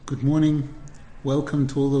Good morning. Welcome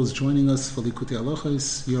to all those joining us for Lekutey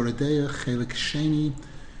Halakhos, Yoreh Deah, Chelik Sheni,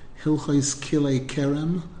 Hilchos Kiley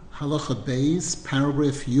Kerem, Halakhos,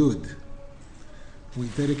 paragraph Yud. We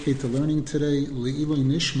dedicate the learning today Le'iloi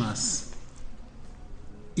Nishmas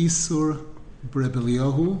Isur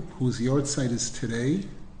Brebeliyahu, whose yahrzeit is today,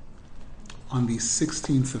 on the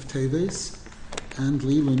 16th of Teves, and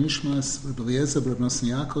Le'iloi Nishmas Rabbi Nasan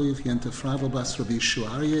Maimon, Yentefrava Bas Rabbi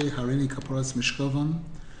Shiur, Harini Kaparas Mishkovam,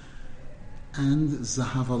 and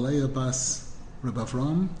Zahavaleya Bas Reb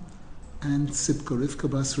Avram, and Tzipka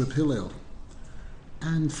Rivka Bas Reb Hillel,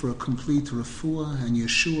 and for a complete refuah and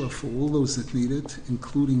Yeshua for all those that need it,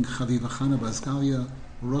 including Chaviva Chana Bas Galia,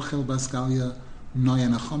 Rochel Bas Galia,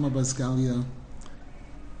 Noya Nachama Bas Galia,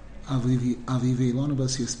 Avivi Ilona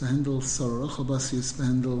Bas Yisbehendel, Sarah Rochel Bas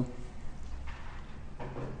Yisbehendel,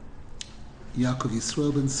 Yaakov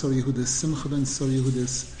Yisrael ben Sor Yehudis, Simcha ben Sor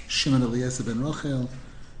Yehudis, Shimon Eliezer ben Rochel,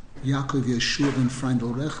 Yaakov Yeshua ben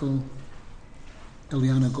Freindel Rechel,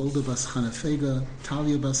 Eliana Golda bas Chanefega,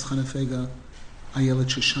 Talia bas Chanefega, Ayelet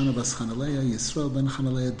Shoshana bas Chanaleya, Yisrael ben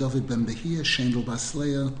Chanaleya, David ben Beheyman, Shendel bas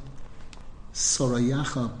Leah,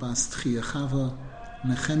 Sorayacha bas Tchiyachava,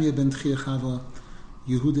 Nechemia ben Tchiyachava,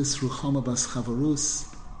 Yehudis Ruchama bas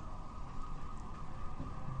Chavarus,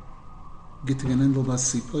 Gittiganendel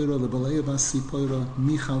bas Sipoira, Lebeleya bas Sipoira,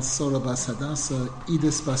 Michal Sora bas Hadassah,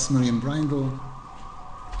 Idis bas Miriam Breindel,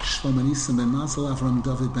 Shlomo Nisim ben Mazel, Avram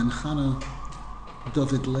David ben Chana,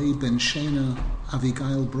 David Lei ben Shena,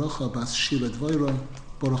 Avigail Brocha bas Shira Dvoira,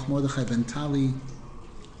 Baruch Mordechai ben Tali,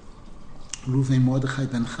 Ruven Mordechai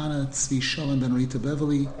ben Chana, Tzvi Shalom ben Rita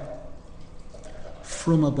Beverly,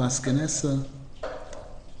 Fruma bas Ganesa,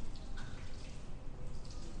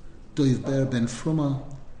 Doiv Ber ben Fruma,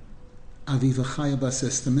 Aviva Chaya bas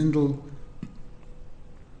Estemindel,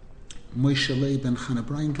 Moshe Lei ben Chana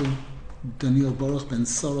Breindel, Daniel Baruch ben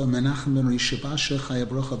Sora, Menachem ben Rishabasha, Chaya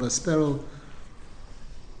Brocha bas Perel,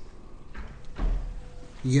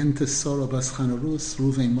 Yente Sora bas Chanarus,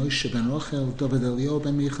 Ruven Moshe ben Rochel, David Eliyahu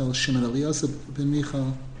ben Michal, Shimon Eliezer ben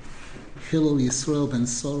Michal, Hillel Yisrael ben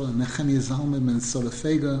Sora, Nechemia Zalman ben Sora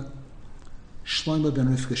Fega, Shlomo ben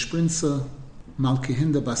Rivka Sprinza, Malki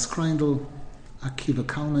Hinda bas Kreindel, Akiva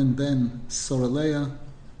Kalman ben Soraleya,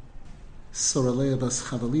 Soraleya bas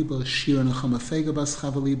Chavaliba, Shira Nechama Fega bas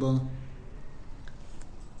Chavaliba,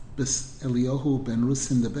 Bes Eliyahu ben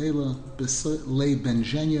Rusin de Bela, Lei ben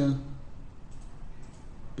Zhenya,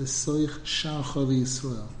 Besoich Shar Choli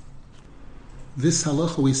Yisrael. This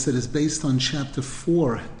halacha, we said, is based on chapter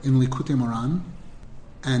 4 in Lekutey Moran,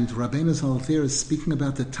 and Rabbi Nasan Maimon is speaking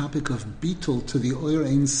about the topic of bitul to the Oyer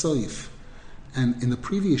Ein Soif. And in the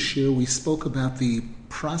previous year, we spoke about the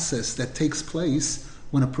process that takes place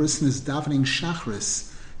when a person is davening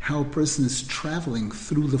Shachris, how a person is traveling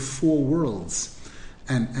through the four worlds.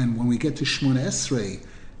 And when we get to Shmona Esrei,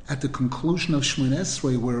 at the conclusion of Shmona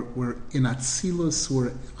Esrei, we're in Atzilus,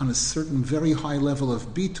 we're on a certain very high level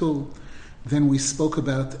of bitul. Then we spoke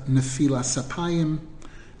about Nefilas Apayim,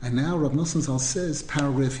 and now Rabbi Nasan Zal says,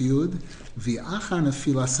 paragraph Yud, V'achar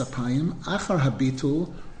Nefilas Apayim, achar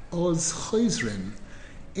habitul, oz choizrin.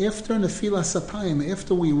 After Nefilas Apayim,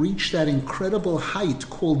 after we reached that incredible height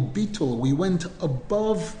called bitul, we went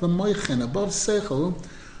above the moichen, above seichel,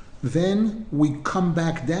 then we come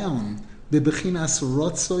back down, bebechinas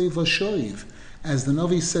rotzoi v'shoiv, as the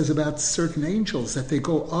Navi says about certain angels, that they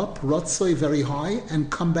go up, rotzoi, very high,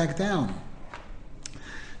 and come back down.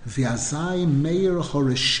 V'azai meir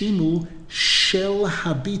horeshimu shel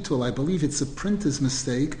habitul, I believe it's a printer's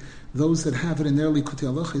mistake, those that have it in their Lekutey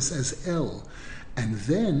Halakhos as El. And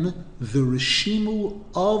then the reshimu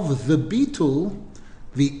of the bitul,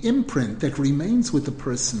 the imprint that remains with the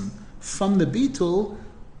person from the bitul,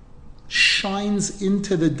 shines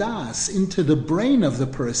into the das, into the brain of the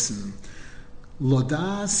person.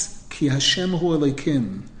 Lodas ki Hashem hu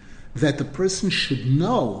Elokim, that the person should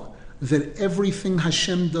know that everything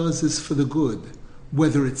Hashem does is for the good,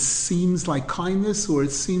 whether it seems like kindness or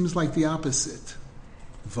it seems like the opposite.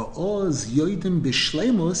 Va'oz yoidim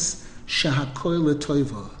bishleimus shehakol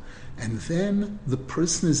letoiva, and then the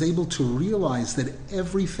person is able to realize that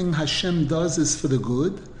everything Hashem does is for the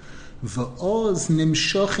good. Va'oz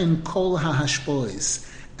nimshochin kol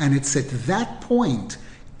hahashpois, and it's at that point,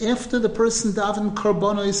 after the person daven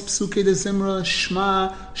karbonos, psukei de zimra,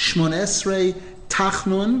 shma, shmon esrei,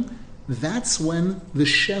 tachnun, that's when the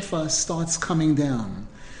shefa starts coming down.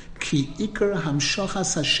 Ki ikar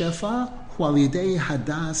hamshachas hashefa hu al yidei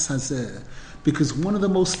hadas hazeh, because one of the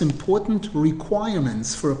most important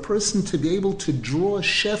requirements for a person to be able to draw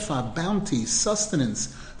shefa, bounty, sustenance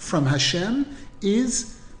from Hashem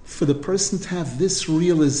is for the person to have this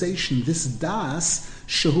realization, this das,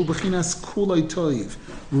 shehu b'chinas kulei toiv,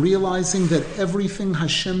 realizing that everything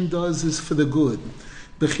Hashem does is for the good.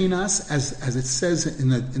 B'chinas, as it says in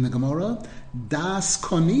the Gemara, das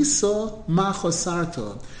konisa ma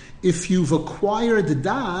chosarta. If you've acquired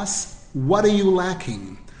das, what are you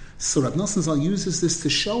lacking? So Rabbi Nasan Zal uses this to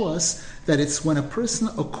show us that it's when a person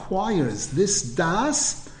acquires this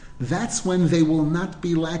das, that's when they will not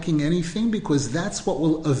be lacking anything, because that's what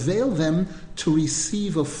will avail them to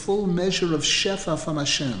receive a full measure of shefa from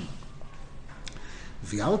Hashem.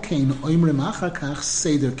 V'alkein oimrim achar kach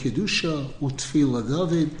seder kedusha utfila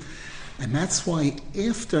David. And that's why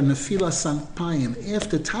after Nefilas Alpayim,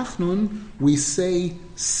 after Tachnun, we say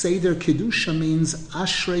Seder Kedusha means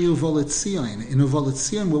Ashrei Uvolitzion. In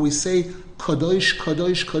Uvolitzion, where we say Kadosh,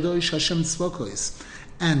 Kadosh, Kadosh Hashem Tzvokos.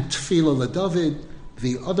 And Tefillah LeDavid,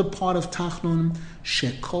 the other part of Tachnun,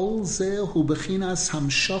 Shekol Zeh Hu Bechinas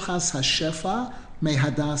Hamshochas Hashefa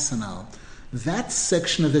Mehadasanal. That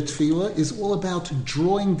section of the Tefillah is all about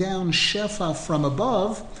drawing down Shefa from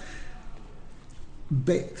above,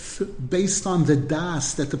 based on the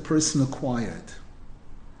das that the person acquired.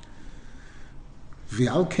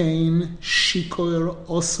 V'alkein shikor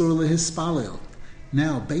osur lehispalel.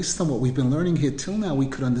 Now, based on what we've been learning here till now, we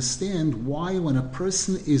could understand why when a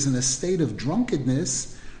person is in a state of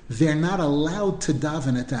drunkenness, they're not allowed to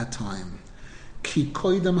daven at that time. Ki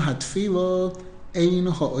koidam hatfila ein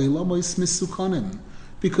ha'olamos misukanim.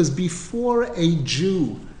 Because before a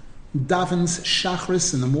Jew davens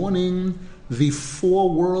shachris in the morning, the four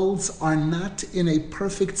worlds are not in a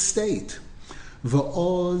perfect state.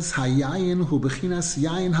 V'oz hayayin hu bechinas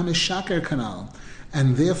yayin hameshaker kanal.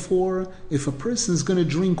 And therefore, if a person is going to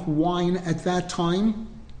drink wine at that time,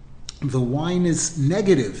 the wine is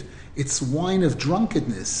negative. It's wine of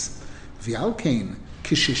drunkenness. V'alkein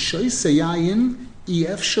kishishoyse yayin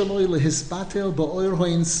ef shaloi lehisbatel ba'oir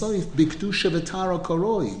ho'in soif b'kedusha v'tara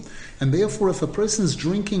koroi. And therefore, if a person is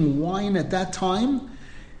drinking wine at that time,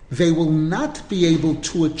 they will not be able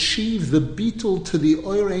to achieve the bitul to the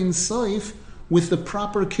Oyer Ein Soif with the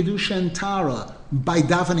proper Kedusha and Tara by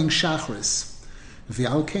davening Shachris.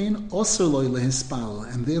 V'alkein osur lo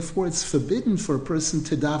lehispal, and therefore it's forbidden for a person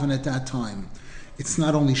to daven at that time. It's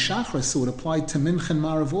not only Shachris, so it applied to Mincha and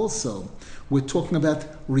Marav also. We're talking about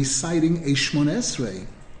reciting a Shmon Esrei.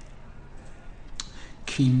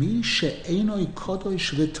 Kimi she'enoi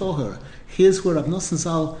kodosh v'toher. Here's where Rabbi Nasan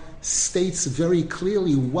Zal states very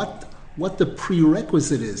clearly what the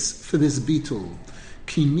prerequisite is for this bitul.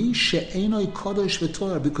 Kimi she'enoi kodosh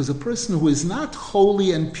v'torah, because a person who is not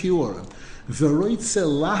holy and pure, v'roitze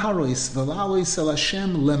laharois v'laois el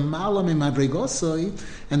Hashem lemala mimadregosoi,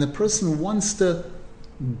 and the person wants to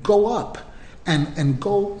go up and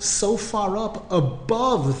go so far up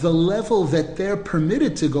above the level that they're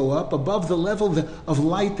permitted to go up, above the level of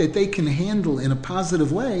light that they can handle in a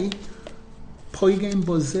positive way, poigem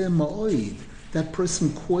bozeh ma'oid, that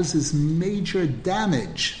person causes major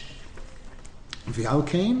damage.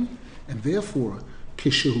 V'alkein, and therefore,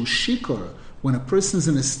 kishehu shikor, when a person is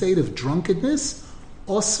in a state of drunkenness,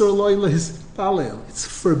 osur lo lehispalel, it's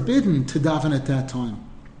forbidden to daven at that time.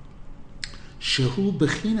 Shehu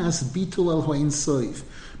bechinas bitul el ho'in soif,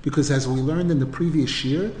 because as we learned in the previous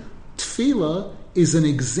year, tefillah is an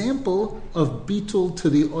example of bitul to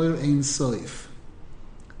the Oyer Ein Soif.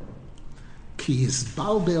 Ki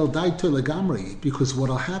hisbalbel daito legamri, because what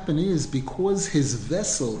will happen is, because his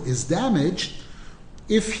vessel is damaged,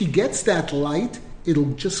 if he gets that light,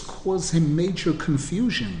 it'll just cause him major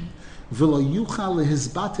confusion. V'lo yuchal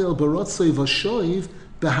lehisbatel barotzoi v'shoiv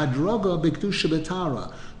behadraga bekdusha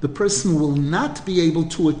betara. The person will not be able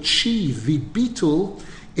to achieve the bitul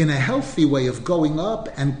in a healthy way of going up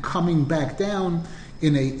and coming back down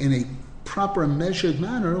in a proper measured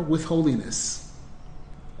manner with holiness.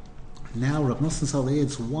 Now, Rabbi Nasan Zal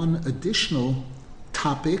adds one additional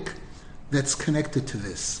topic that's connected to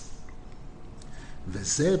this.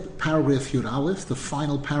 V'zeh paragraph Yud Aleph, the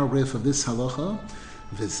final paragraph of this halacha.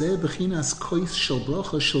 V'zeh b'chinas kois shel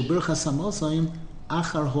bracha shel birchas hamazon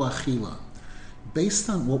achar ho'achila. Based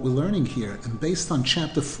on what we're learning here, and based on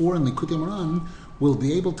chapter 4 in Lekutey Moran, we'll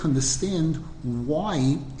be able to understand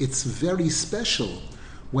why it's very special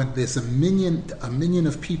when there's a minyan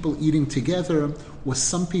of people eating together, or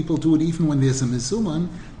some people do it even when there's a mezuman,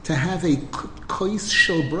 to have a kois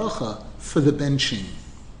shel bracha for the benching,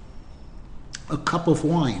 a cup of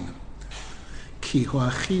wine. Ki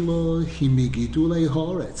ho'achilo hi migidulei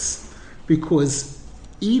haaretz, because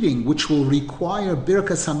eating, which will require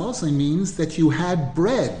birkas hamazon, means that you had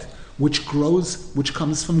bread, which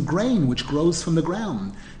comes from grain, which grows from the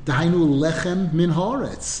ground. Dahainu lechem min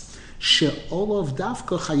haaretz. she'olav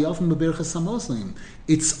dafka chayavim b'berchas hamazon.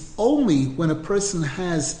 It's only when a person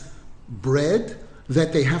has bread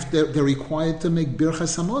that they're required to make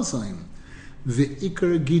birchas hamazon.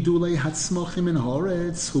 Ve'ikar gidulei hatzmochim in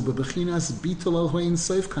haaretz hu bebechinas bitul al hoin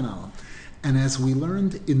soif kanal. And as we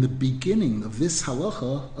learned in the beginning of this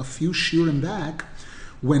halacha, a few shiurim back,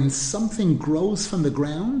 when something grows from the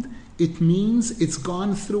ground, it means it's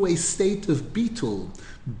gone through a state of bitul.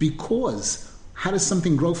 Because how does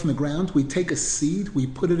something grow from the ground? We take a seed, we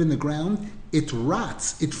put it in the ground, it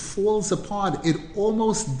rots, it falls apart, it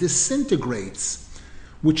almost disintegrates,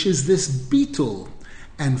 which is this bitul.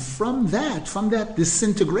 And from that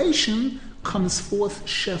disintegration comes forth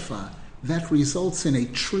shefa. That results in a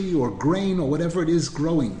tree or grain or whatever it is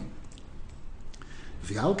growing.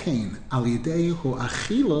 V'alkein al yidei hu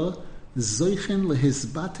achila zoichen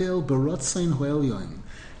lehizbatel berotzain hoelyon.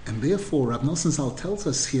 And therefore, Rabbi Nasan Zal tells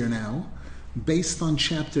us here now, based on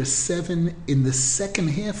chapter 7 in the second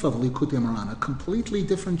half of Lekutey Moran, a completely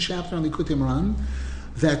different chapter on Lekutey Moran,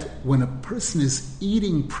 that when a person is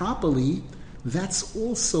eating properly, that's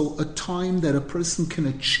also a time that a person can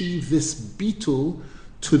achieve this bitul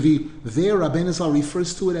to there Rabbi Nasan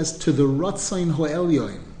refers to it as to the rotzain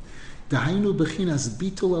hoelyon. Dahainu bechinas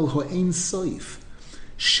bitul el ho'ein soif.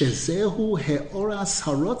 Shezehu he'oras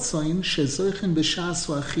harotzain shezoichen b'shas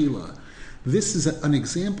v'achila. This is an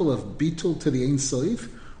example of bitul to the Ein Soif,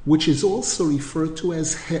 which is also referred to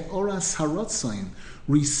as he'oras harotzain,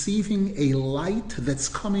 receiving a light that's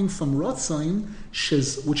coming from rotzain,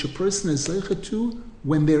 which a person is zeicha to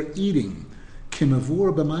when they're eating.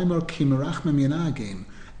 Kimavur b'maimor kimerachmem yenagim.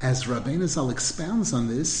 As Rabbi Nasan expounds on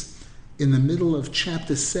this in the middle of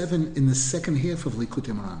chapter 7 in the second half of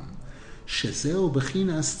Lekutey Moran. Shezeu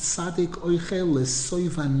bechinas tzadik oichel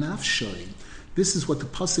lesoiva nafshoi. This is what the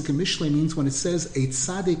pasuk in Mishlei means when it says a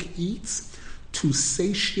tzaddik eats to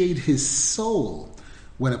satiate his soul.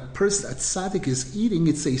 When a tzaddik is eating,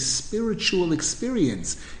 it's a spiritual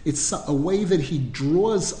experience. It's a way that he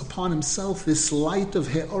draws upon himself this light of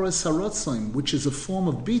he'oras harotzaim, which is a form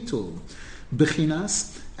of bitul.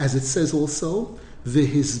 Bechinas, as it says also,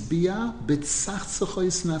 v'hizbia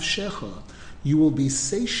b'tzachtzachos nafshecha. You will be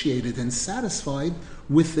satiated and satisfied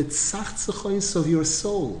with the tzachtzachos of your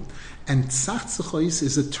soul. And tzachtzachos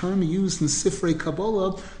is a term used in Sifrei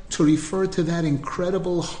Kabbalah to refer to that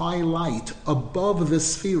incredible high light above the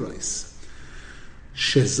spheros.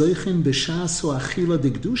 Shezoichin b'shas achila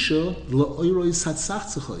digdusha la'oiros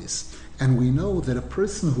hatzachtzachos. And we know that a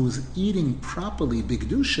person who's eating properly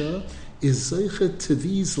bigdusha is zoichet to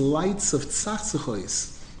these lights of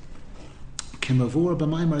tzachtzachos. Kemavur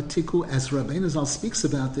b'maimar tiku, as Rabbi Nasan speaks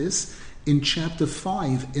about this in chapter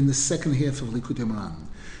 5 in the second half of Lekutey Moran.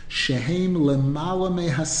 Shehem lemala me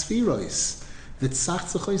hasphiros. The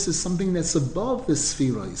tzachtzachos is something that's above the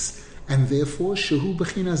spheros, and therefore shehu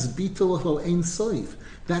bechinas bitul ho ein soif.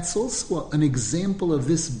 That's also an example of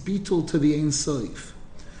this bitul to the ein soif.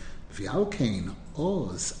 V'alkein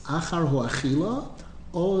oz achar hu achila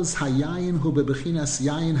oz hayayin hu bebechinas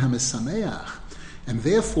yayin hamesameach. And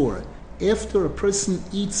therefore, after a person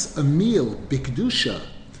eats a meal, bikdusha,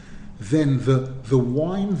 then the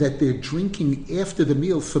wine that they're drinking after the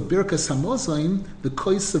meal for Birkas Hamazon, the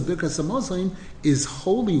kois of Birkas Hamazon, is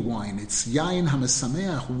holy wine. It's yayin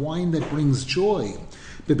hamesameach, wine that brings joy.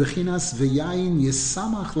 Bebechinas v'yayin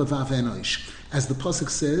yisamach levav enosh. As the pasuk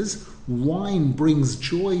says, wine brings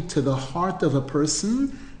joy to the heart of a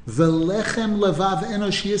person. V'lechem levav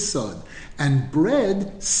enosh yisod. And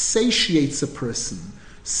bread satiates a person.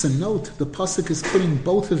 So note, the pasuk is putting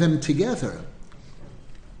both of them together.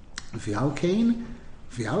 V'alkein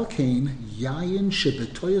yayin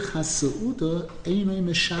shebetoich haseuda einoi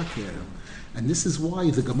meshaker. And this is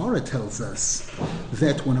why the Gemara tells us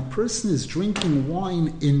that when a person is drinking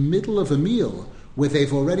wine in middle of a meal, where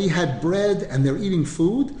they've already had bread and they're eating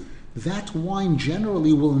food, that wine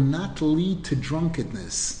generally will not lead to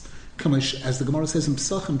drunkenness. As the Gemara says in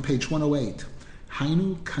Pesachim, page 108,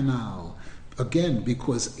 Hainu kanal. Again,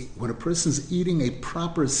 because when a person's eating a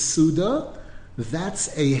proper suda, that's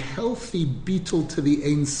a healthy bitul to the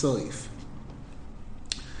Ein Soif.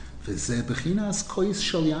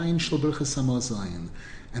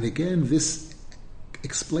 And again, this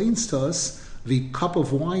explains to us the cup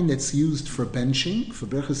of wine that's used for benching, for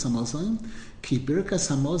Birchas Hamazon. Ki Birchas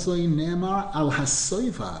Hamazon ne'emar al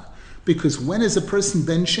hasoiva. Because when is a person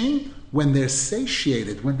benching? When they're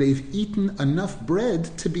satiated, when they've eaten enough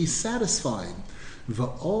bread to be satisfied.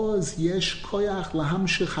 V'oz yesh koyach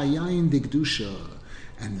lahamshich hayayin digdusha.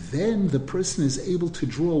 And then the person is able to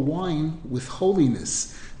draw wine with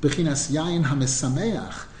holiness. Bechinas yayin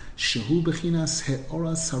hamesameach, shehu bechinas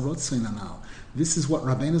he'oras harotzain anal. This is what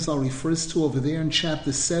Rabbi Nasan refers to over there in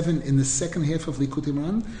chapter 7 in the second half of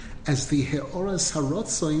Lekutey as the he'oras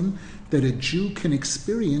harotzoim that a Jew can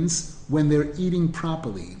experience when they're eating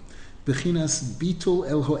properly. Bechinas bitul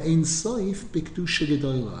el ho'ein soif b'kedusha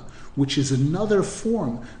gedola, which is another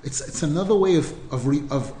form. It's another way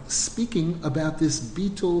of speaking about this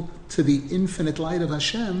bitul to the infinite light of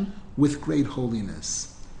Hashem with great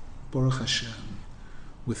holiness. Baruch Hashem.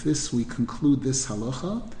 With this, we conclude this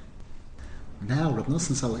halacha. Now, Rabbi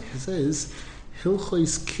Nasan says,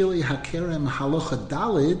 Hilchos Kiley Kerem halacha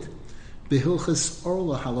dalid, behilchos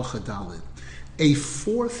orla halacha dalid. A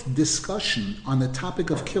fourth discussion on the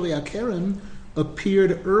topic of Kiley Kerem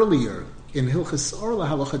appeared earlier in Hilchos Orla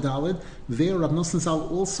Halacha Daled. There, Rabbi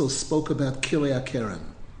Nasan also spoke about Kiley Kerem.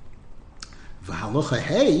 V'halacha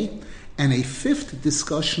Hey, and a fifth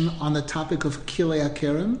discussion on the topic of Kiley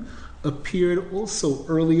Kerem appeared also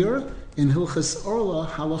earlier in Hilchos Orla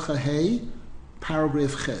Halacha Hey,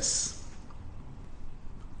 paragraph Ches.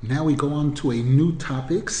 Now we go on to a new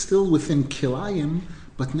topic, still within Kilayim,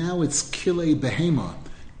 but now it's Kilei Beheyman.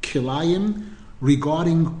 Kilayim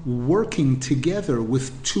regarding working together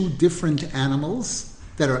with two different animals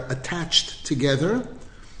that are attached together,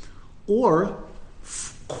 or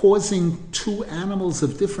causing two animals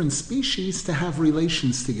of different species to have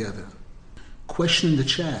relations together. Question in the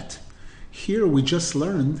chat. Here we just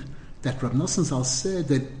learned that Rabbi Nasan said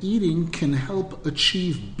that eating can help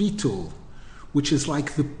achieve bitul, which is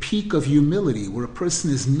like the peak of humility, where a person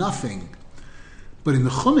is nothing. But in the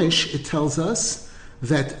Chumash, it tells us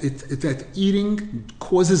that eating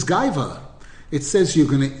causes gaiva. It says you're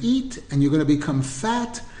going to eat and you're going to become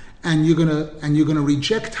fat and you're going to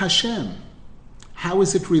reject Hashem. How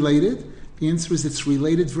is it related? The answer is it's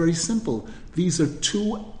related very simple. These are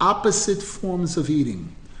two opposite forms of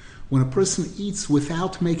eating. When a person eats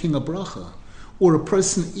without making a bracha, or a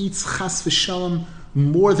person eats chas v'shalom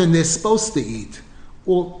more than they're supposed to eat,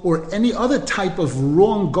 or any other type of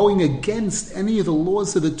wrong going against any of the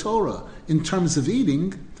laws of the Torah in terms of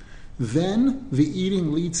eating, then the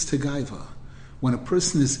eating leads to gaiva. When a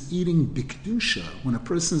person is eating bikdusha, when a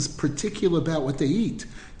person is particular about what they eat,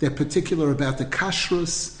 they're particular about the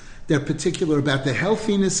kashrus, they're particular about the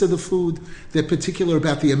healthiness of the food, they're particular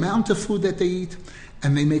about the amount of food that they eat,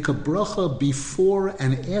 and they make a bracha before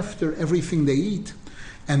and after everything they eat,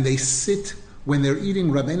 and they sit. When they're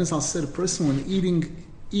eating, Rabbi Nasan said a person when eating,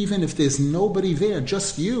 even if there's nobody there,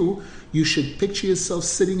 just you should picture yourself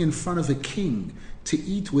sitting in front of a king to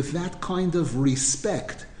eat with that kind of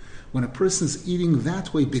respect. When a person's eating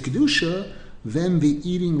that way, bikdusha, then the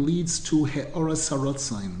eating leads to he'oras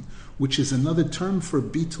harotzaim, which is another term for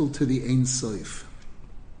bitul to the Ein Sof.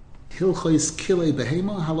 Hilchos Kilei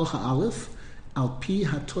Beheyman halacha aleph, al pi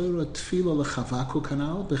haTorah tefila lechavaku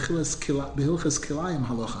kanal behilchos kilayim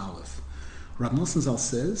halacha aleph. Rabbi Nasan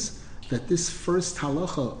says that this first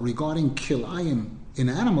halacha regarding kilayim in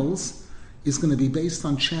animals is going to be based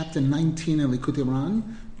on chapter 19 in Lekutey,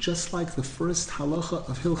 just like the first halacha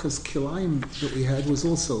of Hilchos Kilayim that we had was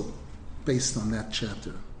also based on that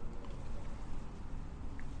chapter.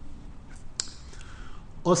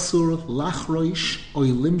 Osur lachroish oy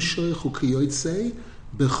limshoich u'kiyotzei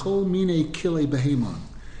b'chol minei kilei beheyman.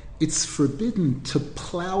 It's forbidden to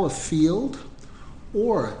plow a field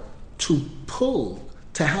or to pull,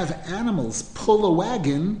 to have animals pull a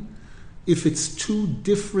wagon if it's two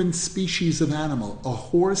different species of animal, a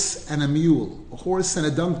horse and a mule, a horse and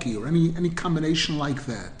a donkey, or any combination like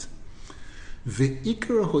that.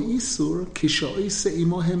 Ve'ikar ho'isur kisha'oise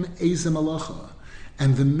imohem eze malacha.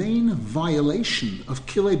 And the main violation of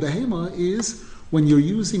Kilei Beheyman is when you're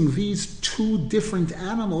using these two different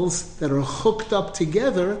animals that are hooked up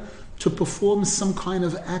together to perform some kind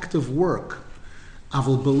of act of work.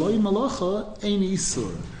 Aval beloy malacha ein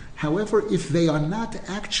isur. However, if they are not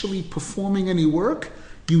actually performing any work,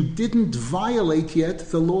 you didn't violate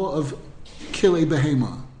yet the law of Kilei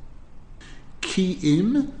Beheyman. Ki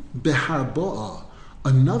im beharboa.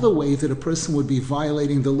 Another way that a person would be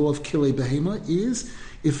violating the law of Kilei Beheyman is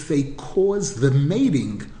if they cause the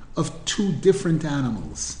mating of two different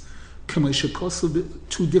animals,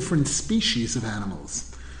 two different species of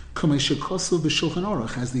animals. As the Shulchan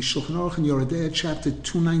Aruch in Yoreh Deah chapter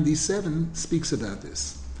 297 speaks about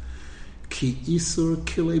this. Ki isur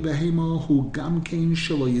Kilei Beheyman hu gamkein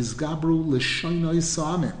shelo yizgabru l'shoinoi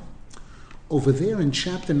sa'ameh. Over there in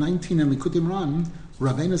chapter 19 in Lekutey,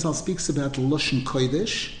 Rabbi Nasan speaks about Lashon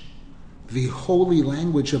Kodesh, the holy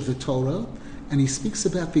language of the Torah, and he speaks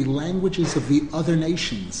about the languages of the other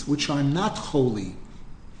nations, which are not holy.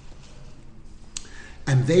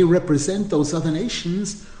 And they represent those other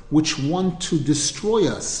nations which want to destroy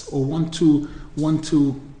us or want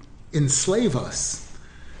to enslave us.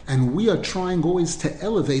 And we are trying always to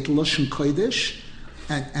elevate Lashon Kodesh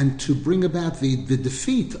and to bring about the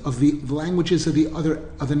defeat of the languages of the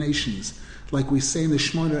other nations. Like we say in the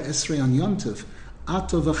Shemona Esrei on Yom Tov,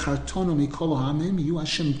 Ato v'chartono mikol ha'amim, you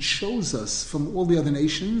Hashem chose us from all the other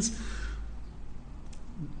nations,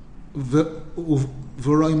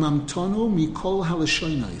 v'roimamtono mikol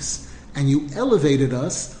halashonos, and you elevated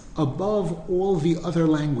us above all the other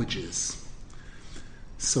languages.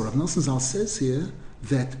 So Rabbi Nasan Zal says here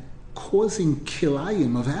that causing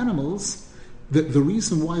kilayim of animals, the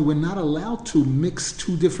reason why we're not allowed to mix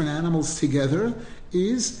two different animals together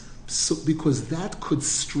is because that could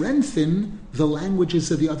strengthen the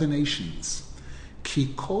languages of the other nations.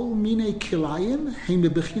 Ki kol mine kilayim heim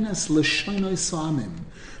bebechinas l'shonos samim,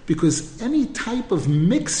 because any type of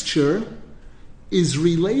mixture is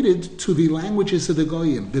related to the languages of the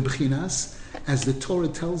goyim. Bebechinas, as the Torah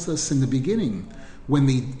tells us in the beginning, when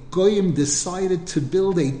the goyim decided to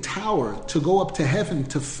build a tower to go up to heaven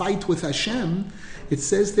to fight with Hashem, it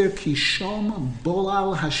says there, Kishom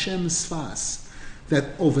bolal Hashem sfas,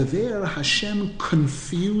 that over there Hashem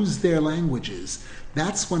confused their languages.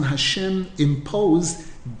 That's when Hashem imposed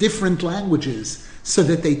different languages so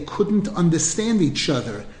that they couldn't understand each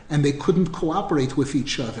other and they couldn't cooperate with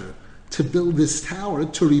each other to build this tower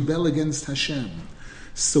to rebel against Hashem.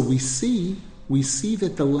 So we see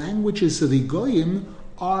that the languages of the Goyim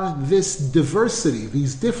are this diversity,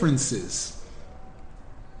 these differences.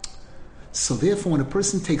 So therefore, when a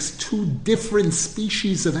person takes two different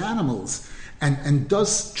species of animals and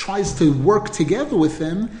tries to work together with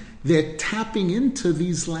them, they're tapping into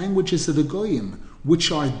these languages of the Goyim,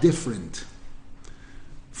 which are different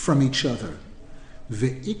from each other.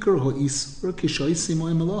 And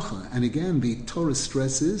again, the Torah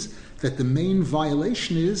stresses that the main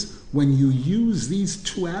violation is when you use these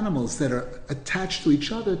two animals that are attached to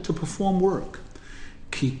each other to perform work.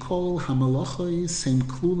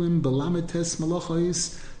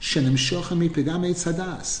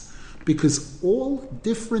 Because all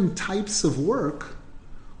different types of work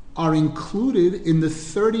are included in the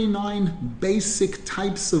 39 basic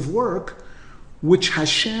types of work which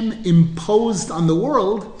Hashem imposed on the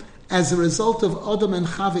world as a result of Adam and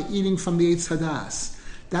Chava eating from the Eitz Hadas.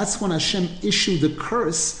 That's when Hashem issued the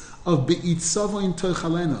curse of Be'itzavoin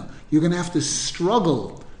Toichalena. You're going to have to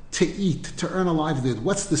struggle to eat, to earn a livelihood.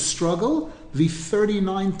 What's the struggle? The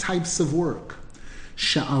 39 types of work.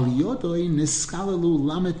 Sha'al Yodoi Niskalalu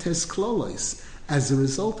Lametes Klolos. As a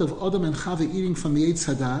result of Adam and Chava eating from the Eitz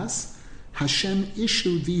Hadas, Hashem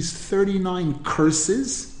issued these 39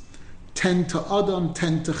 curses, 10 to Adam,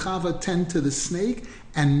 10 to Chava, 10 to the snake,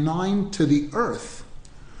 and 9 to the earth.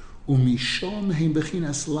 Umishom heim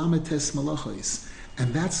bechinas lametes malachos.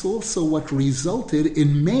 And that's also what resulted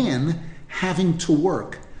in man having to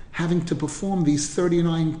work, having to perform these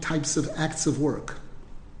 39 types of acts of work.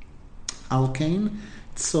 Alkein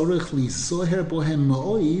tzorech lizoher bohem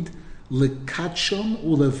ma'oid lekatshom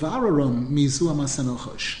ulevararom mizu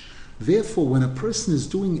amasanochosh. Therefore, when a person is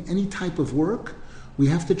doing any type of work, we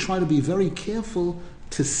have to try to be very careful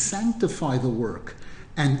to sanctify the work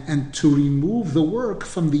and to remove the work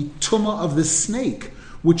from the tumah of the snake,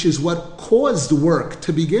 which is what caused work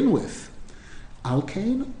to begin with.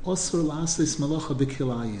 Alkein osur lasis malacha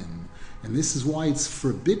bekilayim. And this is why it's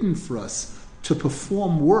forbidden for us to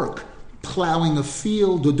perform work, plowing a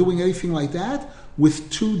field or doing anything like that, with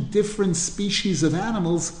two different species of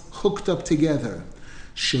animals hooked up together.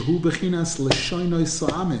 Shehu bechinas l'shoinoi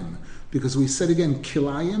so'amim. Because we said again,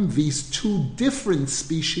 kilayim, these two different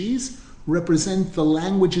species represent the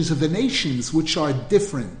languages of the nations, which are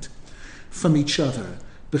different from each other.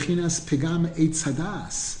 Bechinas pegam eitz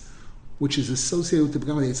hadas, which is associated with the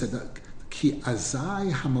pegam eitz hadas. Ki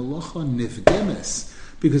azai hamalocha nivgemes.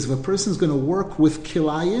 Because if a person is going to work with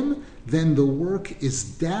kilayim, then the work is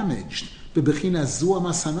damaged. Bechinas zua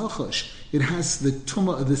masanochosh. It has the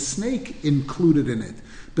tumah of the snake included in it.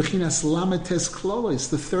 Bechinas lametes klolos,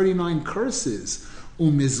 the 39 curses.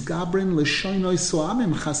 Umizgabrin l'shoinoi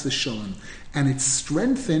so'amim chas v'sholem. And it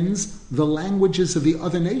strengthens the languages of the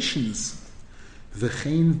other nations.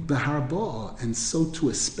 V'chein beharboa. And so too,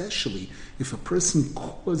 especially, if a person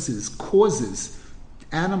causes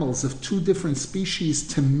animals of two different species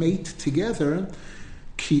to mate together,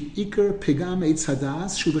 ki ikar pegam eitz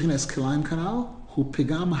hadas, shu bechinas kilayim kanal, hu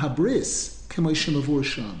pegam habris, k'moi shemavur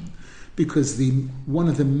sham. Because one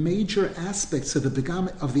of the major aspects of the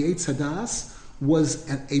pegam of the Eitz Hadas was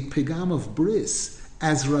a pegam of bris,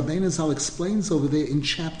 as Rabbi Nasan explains over there in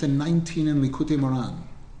chapter 19 in Lekutey Moran.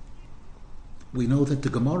 We know that the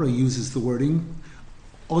Gemara uses the wording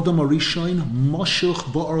Odom Arishoin Moshuch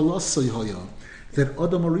Ba'or Losoy Hoya, that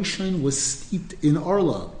Adam Rishon was steeped in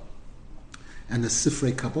Arla. And the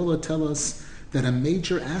Sifrei Kabbalah tell us that a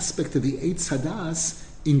major aspect of the Eitz Hadas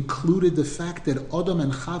included the fact that Adam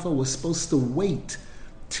and Chava were supposed to wait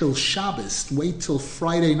till Shabbos, wait till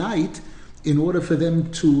Friday night, in order for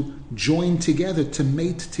them to join together, to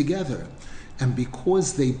mate together. And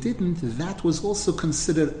because they didn't, that was also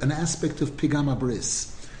considered an aspect of Pigam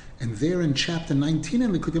Bris. And there in chapter 19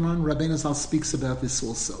 in Lekutey Moharan, Rabbi Nasan speaks about this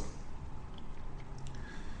also.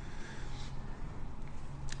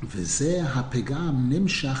 V'zeh ha'pigam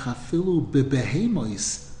nimshach afilu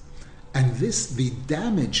bebehemois. And this, the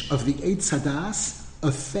damage of the Eitz Hadas,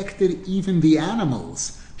 affected even the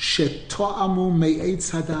animals. Sheto'amu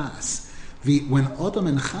me'Eitz Hadas. When Adam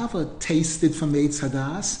and Chava tasted from the Eitz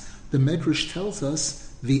Hadas, the Medrash tells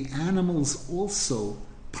us the animals also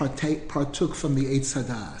partook from the Eitz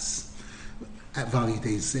Hadas.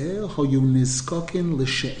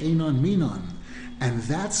 And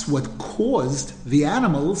that's what caused the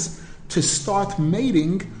animals to start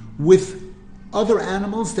mating with other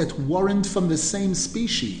animals that weren't from the same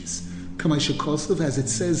species. As it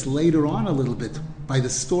says later on a little bit, by the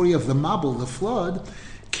story of the Mabul, the flood,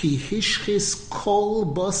 Ki hishchis kol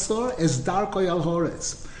basar es darkoi al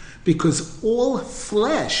horetz. Because all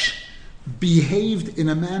flesh behaved in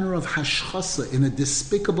a manner of hashchasa, in a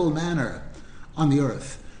despicable manner on the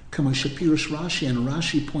earth. Kama Shapirish Rashi, and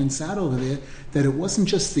Rashi points out over there that it wasn't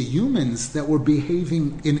just the humans that were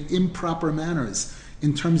behaving in improper manners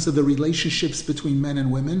in terms of the relationships between men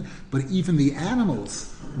and women, but even the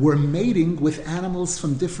animals were mating with animals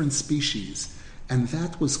from different species. And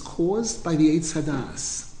that was caused by the Eitz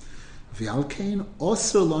Hadas. V'alkein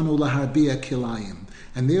osur lanu laharbiya kilayim.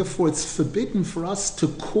 And therefore it's forbidden for us to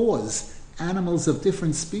cause animals of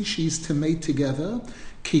different species to mate together.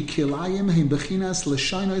 Ki kilayim hem bechinas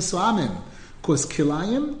l'shaynos amim. Because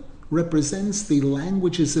kilayim represents the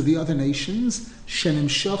languages of the other nations, shenim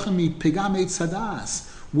shochem pigam Eitz Hadas,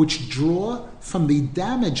 which draw from the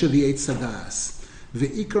damage of the Eitz Hadas.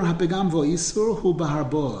 Ve'ikar hapigam v'isur hu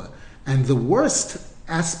baharbo. And the worst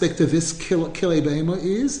aspect of this kilei behema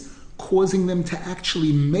is causing them to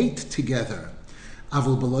actually mate together.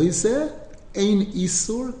 Avol beloizeh ein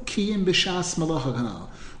isur kiyim b'shas malacha kanal.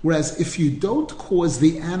 Whereas if you don't cause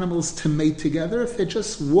the animals to mate together, if they're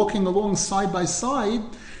just walking along side by side,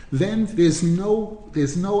 then there's no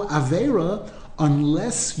avera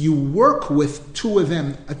unless you work with two of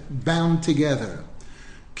them bound together.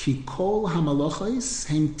 Ki kol hamalachos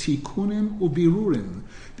hem tikunim ubirurim.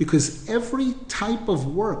 Because every type of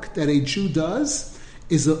work that a Jew does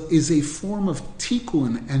is a form of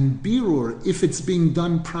tikkun and birur if it's being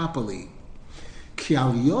done properly.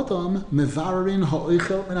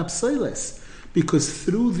 Because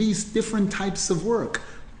through these different types of work,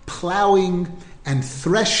 plowing and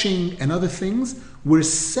threshing and other things, we're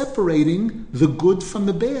separating the good from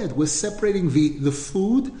the bad. We're separating the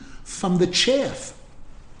food from the chaff.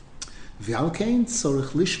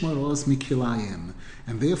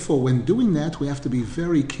 And therefore, when doing that, we have to be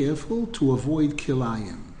very careful to avoid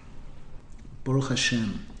kilayim. Baruch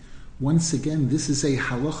Hashem. Once again, this is a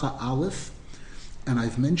halacha aleph, and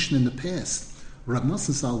I've mentioned in the past, Rabbi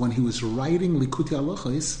Nasan, when he was writing Lekutey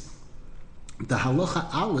Halakhos, the halacha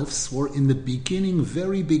alephs were in the beginning,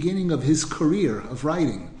 very beginning of his career of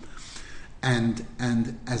writing. And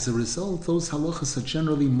as a result, those halachas are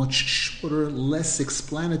generally much shorter, less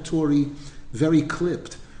explanatory, very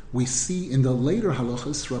clipped. We see in the later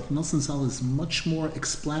halachas, Rabbi Nasan is much more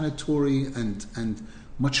explanatory and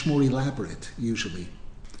much more elaborate, usually.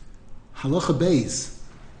 Halacha Beis.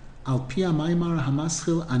 Al pi ha'maimar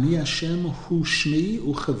hamaschil ani Hashem hu shmi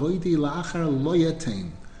u'chavoidi la'achar lo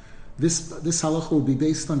yetein. This halacha will be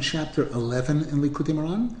based on chapter 11 in Lekutey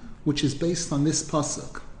Moharan, which is based on this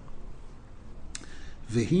pasuk.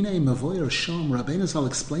 V'hinei mavoyer sham, Rabbi Nasan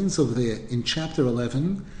explains over there in chapter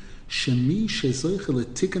 11, shemi shezoiche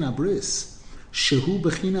l'tikkun abris, shehu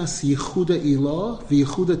bechinas yichuda ilah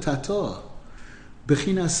v'yichuda tata,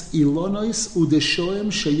 bechinas ilonois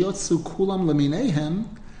udeshoim sheyotzu kulam lemineihem,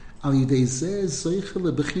 al yidei zeh zoiche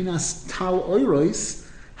lebechinas tal oirois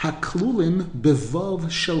haklulim bevav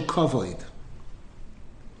shel kavoid.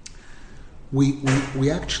 We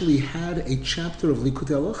actually had a chapter of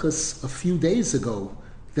Lekutey Halakhos a few days ago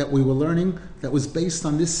that we were learning that was based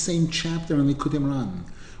on this same chapter in Lekutey Moharan,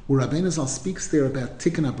 where Rabbi Nasan speaks there about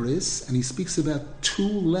tikkun abris, and he speaks about two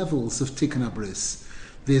levels of tikkun abris.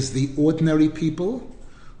 There's the ordinary people,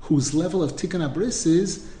 whose level of tikkun abris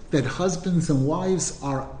is that husbands and wives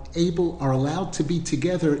are allowed to be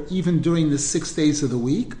together even during the 6 days of the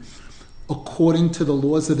week, according to the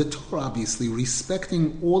laws of the Torah, obviously,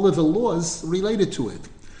 respecting all of the laws related to it.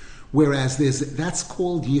 Whereas that's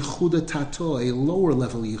called Yichuda Tato, a lower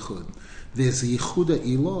level Yichud. There's Yichuda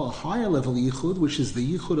Ilah, a higher level Yichud, which is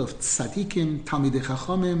the Yichud of Tzadikim, Talmidei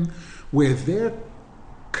Chachamim, where their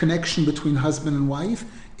connection between husband and wife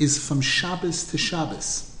is from Shabbos to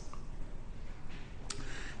Shabbos.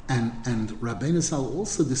 And Rabbi Nasan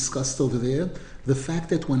also discussed over there the fact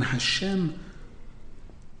that when Hashem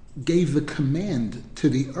gave the command to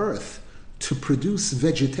the earth to produce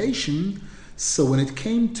vegetation, so when it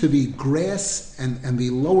came to the grass and the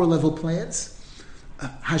lower level plants,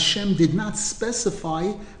 Hashem did not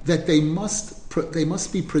specify that they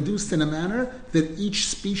must be produced in a manner that each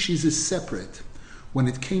species is separate. When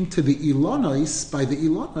it came to the Ilonos, by the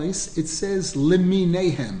Ilonos, it says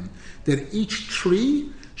Liminehem, that each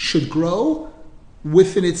tree should grow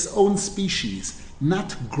within its own species,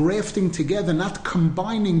 not grafting together, not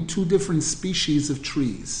combining two different species of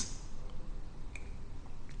trees.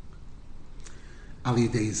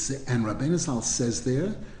 And Rabbi Nasan says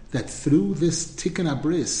there that through this tikkun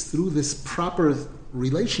abris, through this proper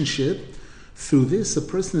relationship, through this a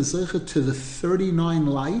person is zeicha to the 39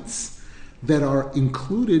 lights that are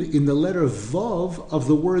included in the letter Vav of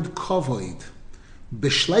the word kavod,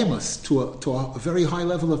 b'shleimus, to a very high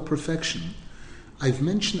level of perfection. I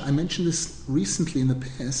mentioned this recently in the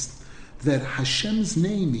past, that Hashem's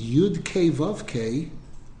name Yud Kei Vav Kei,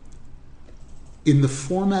 in the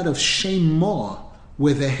format of Shem Ma,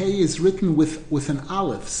 where the Hey is written with an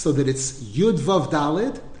Aleph, so that it's Yud Vav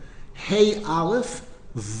Daled, Hey Aleph,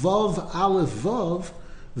 Vav Aleph Vav,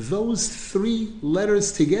 those three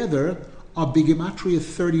letters together are Bigematria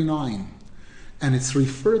 39. And it's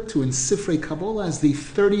referred to in Sifrei Kabbalah as the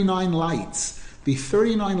 39 lights. The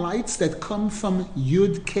 39 lights that come from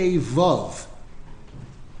Yud Kei Vav,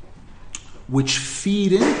 which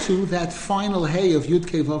feed into that final Hey of Yud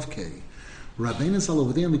Kei Vav Kei. Rabbi Nasan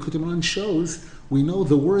over there in Lekutey shows, we know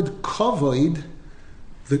the word kavod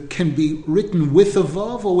that can be written with a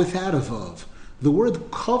vav or without a vav. The word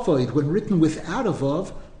kavod, when written without a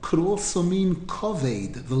vav, could also mean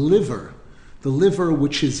kaved, the liver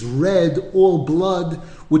which is red, all blood,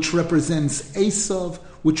 which represents Esav,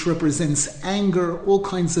 which represents anger, all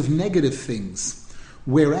kinds of negative things.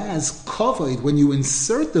 Whereas kavod, when you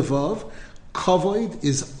insert the vav, kavod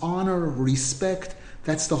is honor, respect.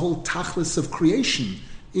 That's the whole tachlis of creation,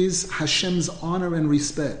 is Hashem's honor and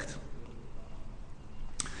respect.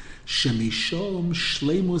 Shemishom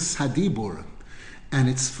shleimus hadibur, and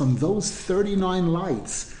it's from those 39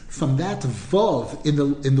 lights, from that vav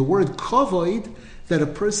in the word kavod,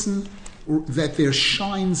 that there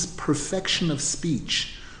shines perfection of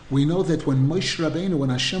speech. We know that when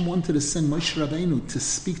Hashem wanted to send Moshe Rabbeinu to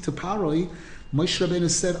speak to Paroi, Moshe Rabbeinu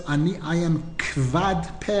said, I am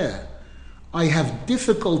kvad peh. I have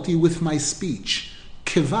difficulty with my speech.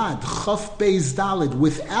 Kivad, chaf beis dalid,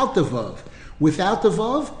 without the vav. Without the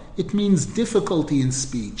vav, it means difficulty in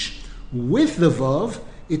speech. With the vav,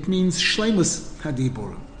 it means shleimus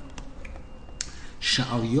hadibur.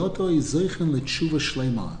 Sha'al yoto yizoichen letshuva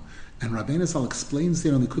shleima. And Rabbi Nasan explains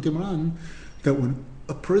there on the Lekutey that when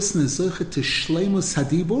a person is zoichet to shleimus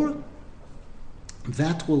hadibur,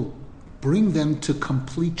 that will bring them to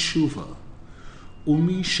complete tshuva.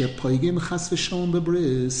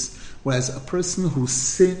 Whereas a person who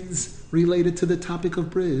sins related to the topic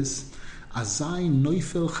of bris, then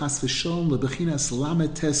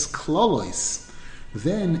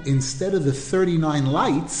instead of the 39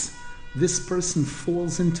 lights, this person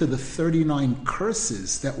falls into the 39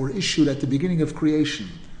 curses that were issued at the beginning of creation,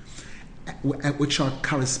 which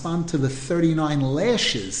correspond to the 39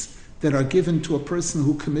 lashes that are given to a person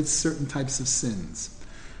who commits certain types of sins.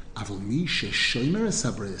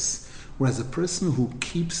 Whereas a person who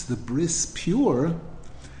keeps the bris pure,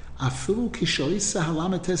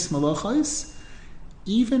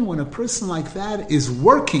 even when a person like that is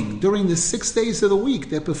working during the 6 days of the week,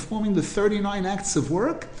 they're performing the 39 acts of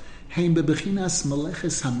work,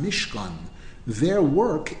 their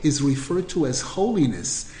work is referred to as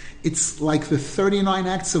holiness. It's like the 39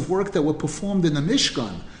 acts of work that were performed in the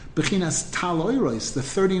Mishkan, Bechinas Taloiros, the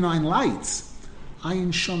 39 lights. Ayin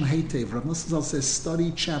Shom Heitev. Rabbi Nasan says,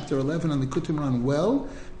 study chapter 11 on the Lekutey well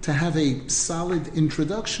to have a solid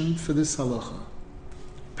introduction for this halacha.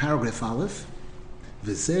 Paragraph Aleph.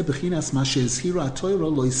 V'zeh b'chinas ma she'ezhira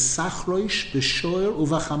ha'Torah lo yisachroish b'shoer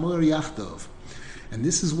u'v'chamor yachdav. And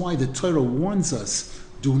this is why the Torah warns us,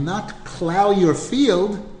 do not plow your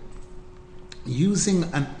field using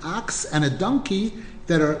an ox and a donkey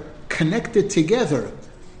that are connected together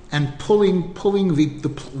and pulling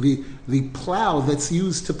the plow that's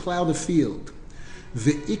used to plow the field.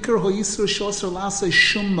 The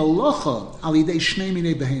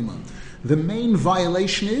The main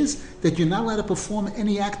violation is that you're not allowed to perform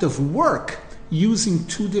any act of work using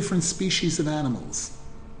two different species of animals.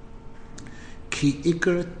 Ki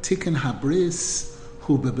ikar tikkun habris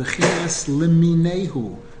hu bebechinas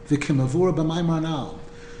liminehu v'kemavur b'maimar anal.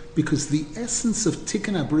 Because the essence of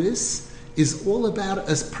tikkun habris is all about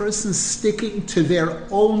a person sticking to their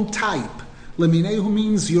own type. Leminehu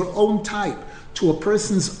means your own type, to a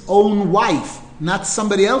person's own wife, not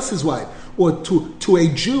somebody else's wife, or to a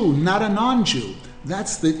Jew, not a non-Jew.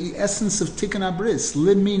 That's the essence of tikkun habris,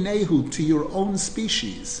 leminehu, to your own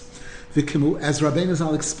species. As Rabbi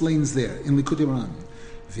Nasan explains there in Lekutey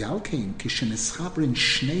V'alkein kisheneschabrin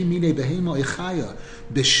shnei minei behema echaya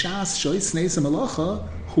b'shas shois neisa malacha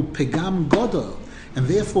hu pegam godol. And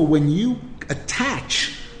therefore, when you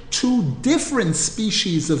attach two different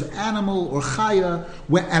species of animal or chaya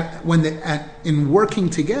when they're in working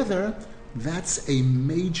together, that's a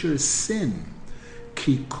major sin.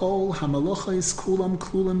 Ki kol hamalochos kulam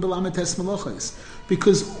klulim b'lametes malochos.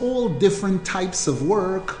 Because all different types of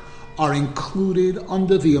work are included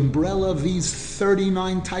under the umbrella of these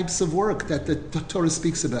 39 types of work that the Torah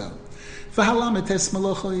speaks about. And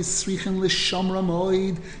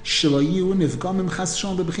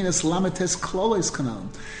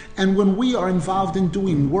when we are involved in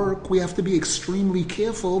doing work, we have to be extremely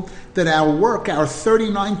careful that our work, our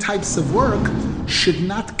 39 types of work, should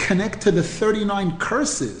not connect to the 39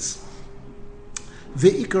 curses. And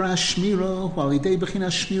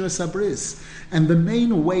the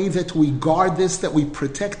main way that we guard this, that we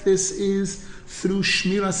protect this, is through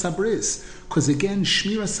Shmiras Sabris. Because again,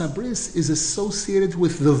 Shmiras Sabris is associated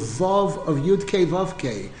with the Vav of Yud-Kei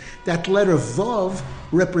Vav-Kei. That letter Vav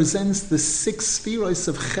represents the 6 spheros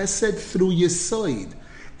of Chesed through Yesoid.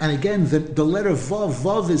 And again, the letter Vav,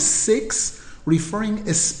 Vav is 6, referring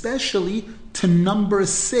especially to number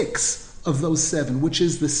 6 of those 7, which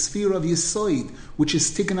is the sphere of Yesoid, which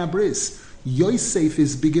is Tikkun Habris. Yosef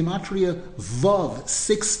is Bigematria Vav,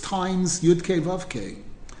 6 times Yud-Kei Vav-Kei.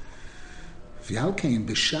 V'alkein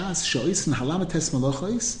b'shas shoisen halamates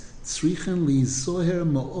malachos tzrichen lizoher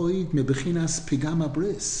ma'oid mebechinas pigam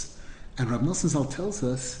habris. And Rabbi Nasan tells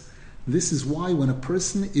us this is why when a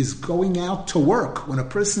person is going out to work, when a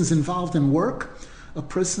person is involved in work, a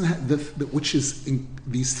person which is in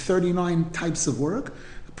these 39 types of work,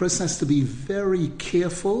 a person has to be very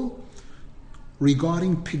careful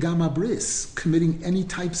regarding pigam habris, committing any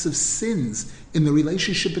types of sins in the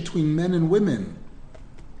relationship between men and women.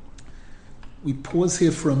 We pause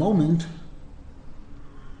here for a moment.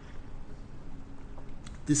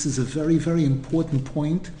 This is a very, very important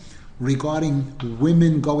point regarding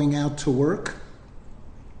women going out to work.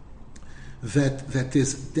 That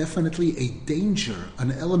there's definitely a danger,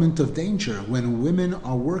 an element of danger when women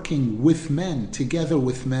are working with men, together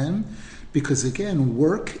with men, because again,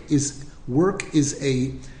 work is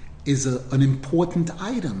an important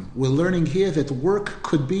item. We're learning here that work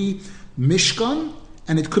could be mishkan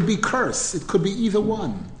and it could be curse. It could be either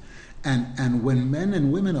one. And when men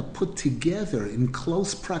and women are put together in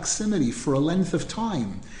close proximity for a length of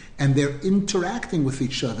time, and they're interacting with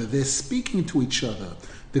each other, they're speaking to each other,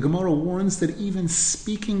 the Gemara warns that even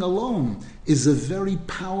speaking alone is a very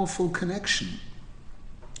powerful connection.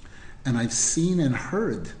 And I've seen and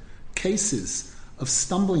heard cases of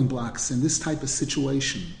stumbling blocks in this type of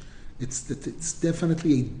situation. It's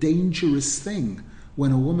definitely a dangerous thing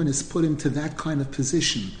when a woman is put into that kind of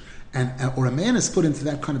position, or a man is put into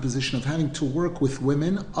that kind of position of having to work with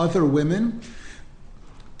women, other women,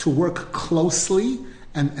 to work closely,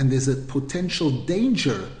 and there's a potential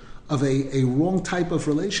danger of a wrong type of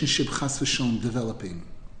relationship, chas v'shalom, developing.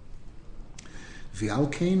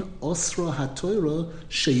 V'alkein osra ha'toira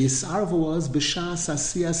sheyisarvu az b'shas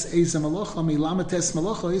asiyas eza malacha milamates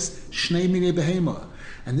malachos shnei minei behema.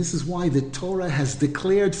 And this is why the Torah has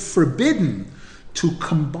declared forbidden to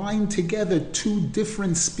combine together 2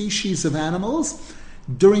 different species of animals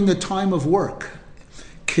during the time of work.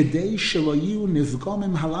 Kedei shelo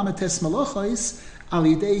nivgomim halamates malachos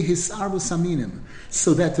alidei hisarvu saminim.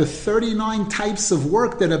 So that the 39 types of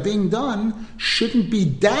work that are being done shouldn't be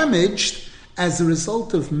damaged as a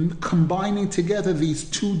result of combining together these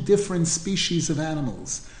 2 different species of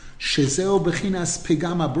animals. Shezeo bechinas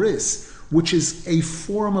pigam habris, which is a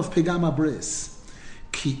form of pigam habris.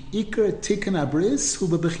 Ki ikar tikkun habris hu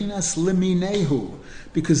bechinas leminehu,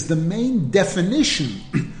 because the main definition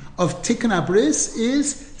of tikkun habris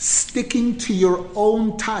is sticking to your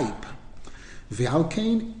own type.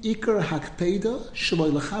 V'alkein ikar hakpeda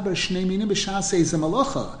shelo lechaber shnei minim b'shas eza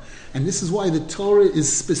malacha. And this is why the Torah is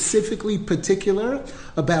specifically particular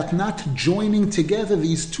about not joining together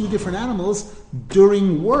these 2 different animals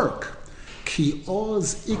during work. Ki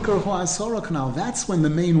oz ikar ho'asora kanal. That's when the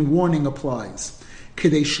main warning applies.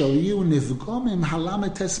 Kidei shayu nivgomim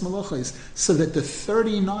halametes malachos, so that the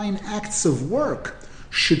 39 acts of work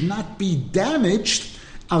should not be damaged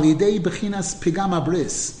al yidei bechinas pigam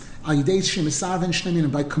abris, al yidei shemisarven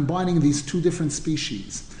shnemin, by combining these two different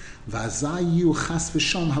species. Vazayu chas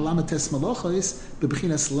v'shom halametes malachos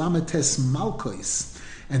bebechinas lametes malchos,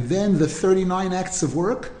 and then the 39 acts of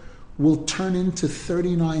work will turn into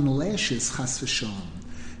 39 lashes chas v'shom.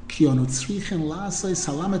 Ki onu tzrichin la'asos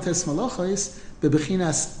halametes malachos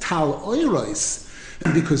bebechinas tal oiros,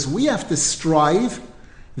 because we have to strive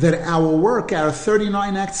that our work, our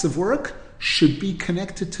 39 acts of work, should be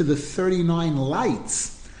connected to the 39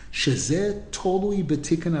 lights. Shezeh tolui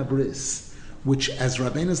betikkun abris, which, as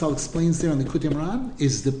Rabbi Nasan explains there in the Lekutey,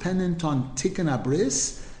 is dependent on tikkun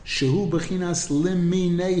abris, shehu bechinas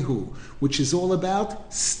liminehu, which is all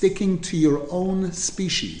about sticking to your own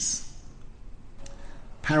species.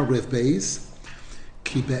 Paragraph Beis.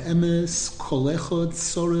 Ki be'emes kol echad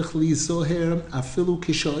tzorech lizoher afilu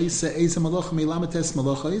kishoise eze malach milametes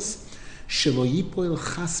malachos shelo yipoil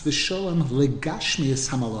chas v'sholem legashmius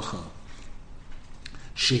hamalacha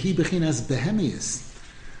shehi bechinas behemius.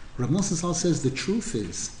 Rabbi Nasan says the truth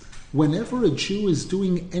is, whenever a Jew is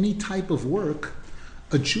doing any type of work,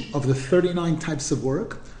 a Jew of the 39 types of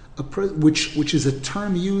work, which is a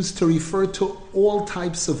term used to refer to all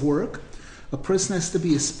types of work, a person has to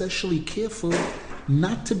be especially careful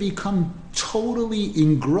not to become totally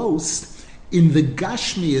engrossed in the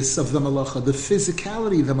gashmius of the malacha, the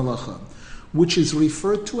physicality of the malacha, which is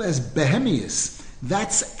referred to as behemius.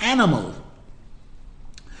 That's animal.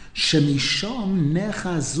 Shemishom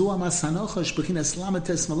nechazu amasanochash bechinas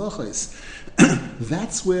lametes malachos.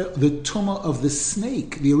 That's where the tumah of the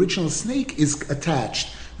snake, the original snake, is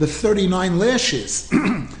attached. The 39 lashes.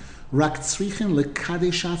 Rak tzrichin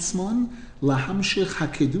lekadesh atzmon lahamshich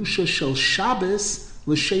hakedusha shel Shabbos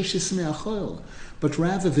l'sheshis me'achol. But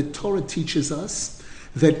rather, the Torah teaches us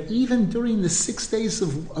that even during the 6 days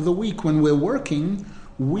of the week when we're working,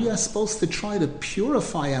 we are supposed to try to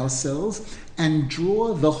purify ourselves and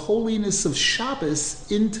draw the holiness of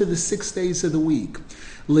Shabbos into the 6 days of the week.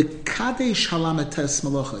 Lekadesh halametes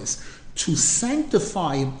malachos, to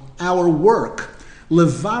sanctify our work,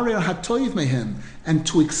 levarer hatoiv mehem, and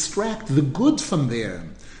to extract the good from there,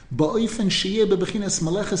 ba'ofen sheyeh bebechinas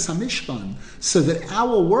maleches hamishkan, so that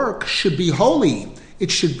our work should be holy.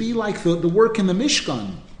 It should be like the work in the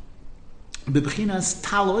Mishkan. Bebechinas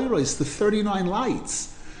tal oiros, the 39 lights.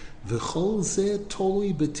 V'chol zeh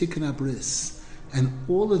tolui betikkun abris. And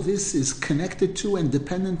all of this is connected to and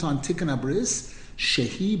dependent on tikkun abris,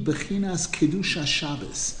 shehi bechinas kedusha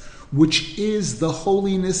Shabbos, which is the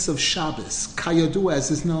holiness of Shabbos. Kayadu,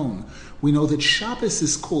 as is known. We know that Shabbos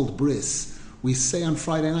is called bris. We say on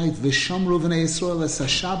Friday night, V'shamru v'nei Yisrael es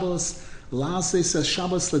ha-Shabbos, la'aseh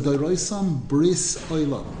ha-Shabbos l'doiroisam, bris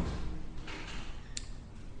oilam.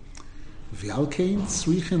 V'alkein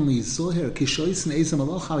tzrichin lizoher kishoisen eze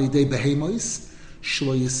malach al yidei Beheymois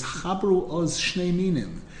shlo yischabru oz shnei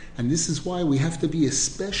minim. And this is why we have to be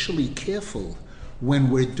especially careful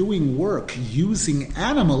when we're doing work using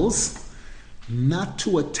animals, not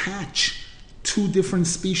to attach two different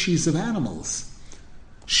species of animals.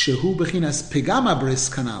 Shehu bechinas pigama bris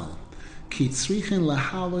kanal, ki tzrichin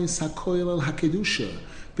lahalois hakoil al hakedusha,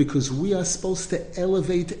 because we are supposed to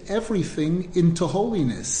elevate everything into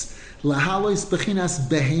holiness. Lahalois bechinas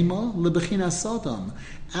behema lebechinas adam.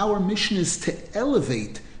 Our mission is to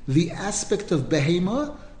elevate the aspect of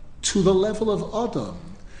behema to the level of adam.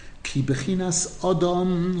 Ki bechinas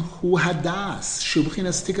adam hu hadas, shu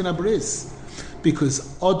bechinas tikkun abris,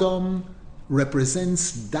 because adam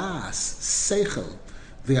represents das, seichel.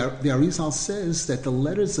 The Arizal says that the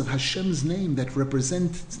letters of Hashem's name that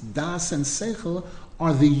represent das and seichel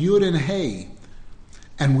are the yud and hey.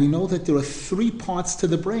 And we know that there are 3 parts to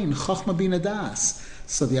the brain, chachma bina das.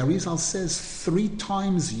 So the Arizal says 3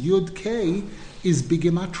 times yud k is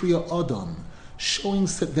bigematria adam, showing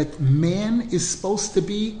that man is supposed to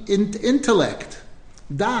be intellect,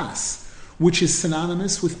 das, which is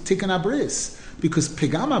synonymous with tikkun abris, because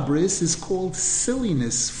pigam abris is called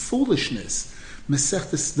silliness, foolishness.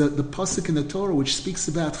 Mesechtes, the pasuk in the Torah which speaks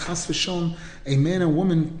about chas v'shon, a man and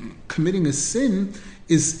woman committing a sin,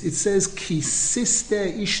 it says ki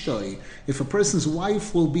siste ishtoi. If a person's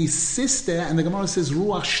wife will be sister, and the Gemara says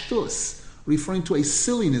ruach shtus, referring to a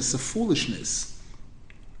silliness, a foolishness.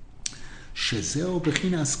 Shezeo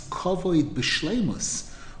bechinas kovoid b'shleimus.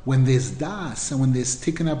 When there's das and when there's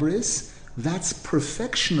tikkun abris, that's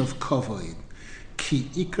perfection of kovoid. Ki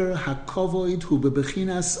ikar hakovoid hu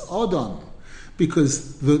bebechinas odom.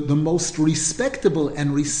 Because the most respectable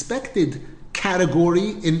and respected category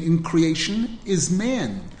in creation is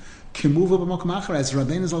man. Kimuva b'makom achar, as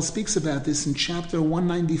Rabbi Nasan speaks about this in chapter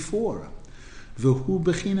 194. V'hu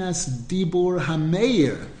bechinas dibur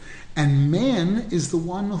hameir, and man is the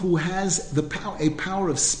one who has a power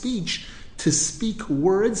of speech to speak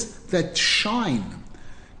words that shine.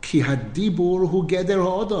 Ki hadibur hu geder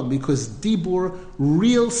ha'adam, because dibur,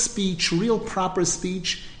 real speech, real proper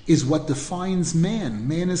speech, is what defines man.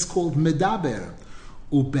 Man is called medaber.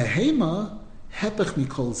 Beheyman hepech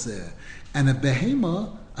mikol zeh, and a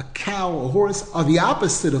behema, a cow, a horse, are the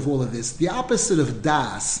opposite of all of this, the opposite of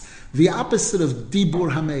das, the opposite of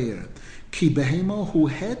dibur hameir. Ki behema hu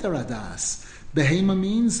heder das. Behema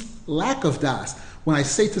means lack of das. When I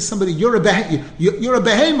say to somebody, you're a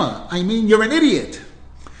behema, I mean you're an idiot.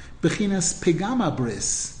 Bechinas pegama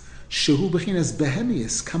bris, shehu bechinas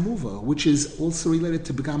behemius kamuva, which is also related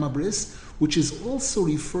to pegama bris, which is also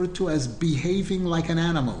referred to as behaving like an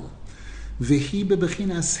animal. Vehi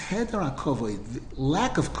bechinas heder hakovoid,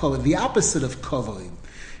 lack of kovoid, the opposite of kovoid.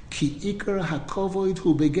 Ki ikar hakovoid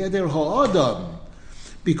hu begeder ha'adam,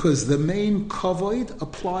 because the main kovoid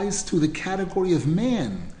applies to the category of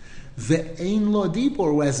man. Ve'ein lo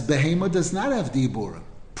dibur, whereas behema does not have dibur,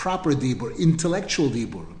 proper dibur, intellectual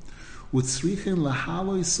dibur. Utzrichin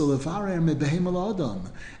lahaloy solevarer me behema la'adam,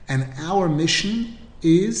 and our mission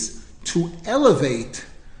is to elevate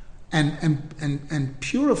and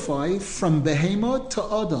purify from behema to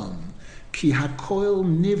adam. Ki hakoil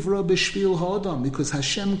nivra b'shvil ha'adam, because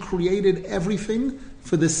Hashem created everything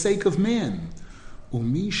for the sake of man.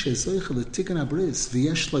 Umi shezoich letikkun abris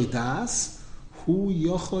v'yesh lo das hu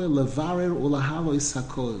yochol levarer ulahalo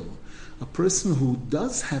isakoil. A person who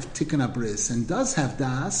does have tikkun abris and does have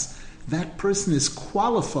das, that person is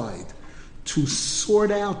qualified to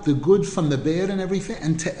sort out the good from the bad and everything,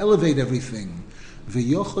 and to elevate everything.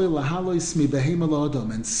 V'yochol lahalo ismi behema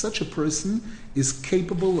la'adam, and such a person is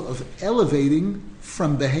capable of elevating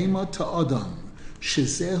from behema to adam.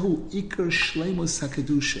 Shezehu ikar shleimus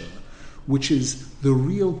hakedusha, which is the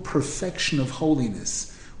real perfection of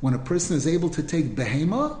holiness, when a person is able to take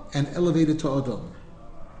behema and elevate it to adam.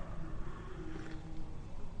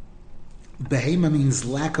 Behema means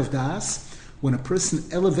lack of das. When a person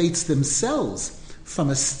elevates themselves from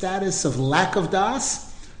a status of lack of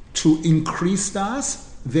das to increased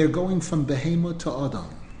das, they're going from behema to adam.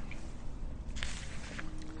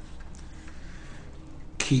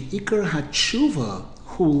 Ki ikar hatshuva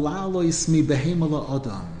hu la'alois mi behema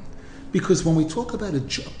la'adam. Because when we talk about a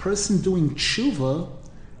person doing tshuva,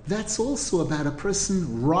 that's also about a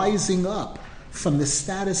person rising up from the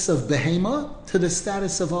status of behema to the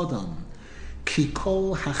status of adam. Ki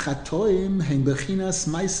kol hachatoim hen bechinas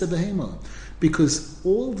ma'aseh behema. Because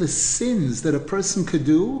all the sins that a person could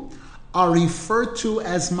do are referred to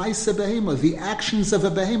as ma'aseh behema, the actions of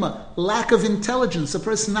a behema, lack of intelligence, a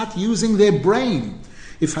person not using their brain.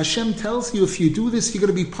 If Hashem tells you if you do this, you're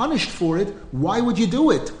going to be punished for it, why would you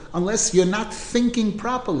do it? Unless you're not thinking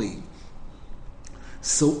properly.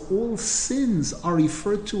 So all sins are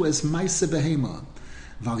referred to as ma'aseh behema.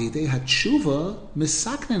 Validei hatshuva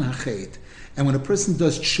misaknen hachet. And when a person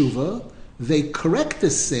does tshuva, they correct the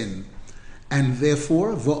sin. And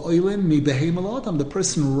therefore, va'oilen mi behema l'adam, the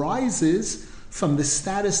person rises from the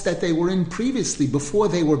status that they were in previously. Before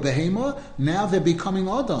they were behema, now they're becoming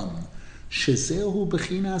adam. Shezehu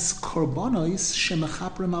bechinas korbanos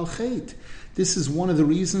shemachaprim al chet. This is one of the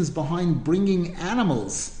reasons behind bringing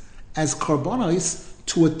animals as korbanos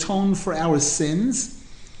to atone for our sins.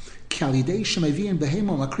 Kiley Kerem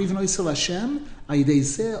behema makrivin oisel Hashem ayidei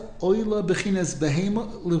oila bechinas behema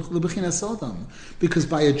lebechinas adam. Because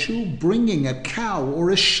by a Jew bringing a cow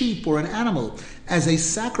or a sheep or an animal as a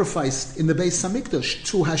sacrifice in the Beis Hamikdash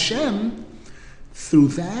to Hashem, through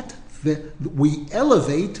that we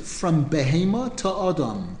elevate from behema to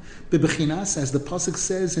adam. Bebechinas, as the pasuk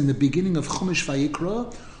says in the beginning of Chumash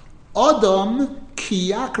Vayikra, adam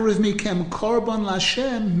ki yakriv mikem korban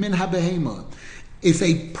lashem min habehema. If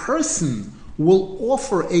a person will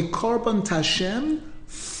offer a korban to Hashem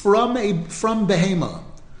from behema,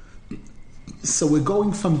 so we're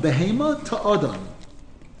going from behema to adam.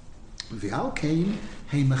 V'alkein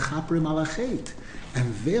hey mechaprim alachet,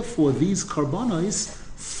 and therefore these korbanos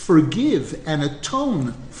forgive and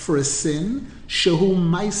atone for a sin. Shehu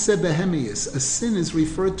ma'aseh behemius. A sin is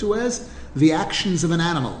referred to as the actions of an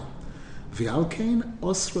animal. V'alkein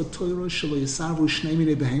osra Torah shelo yisarvu shnei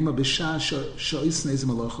minei behema b'shah she'oisnei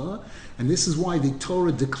malacha. And this is why the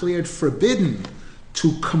Torah declared forbidden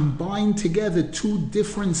to combine together two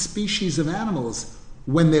different species of animals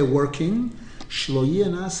when they're working. Shelo yeh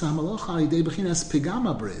nasa hamalacha alidei bechinas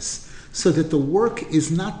pegama bris, so that the work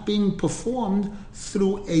is not being performed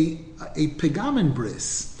through a pegamen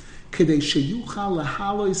bris, kedei sheyuchal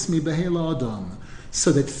lahalois mibehela adam,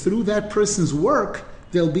 so that through that person's work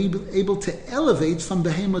they'll be able to elevate from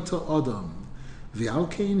behema to adam.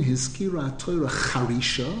 V'alkein hizkira Torah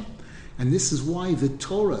charisha, and this is why the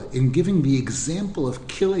Torah, in giving the example of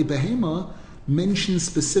kilei behema, mentions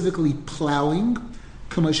specifically plowing,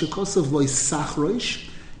 kamashakosov loy sachroish,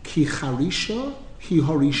 ki charisha hi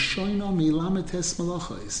horishoino milametes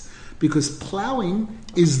malachos, because plowing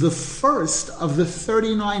is the first of the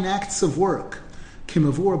 39 acts of work.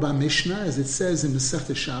 Kimavur ba Mishnah, as it says in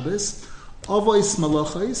Masechta Shabbos, Avos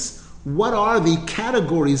malachos, what are the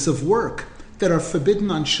categories of work that are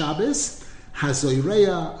forbidden on Shabbos?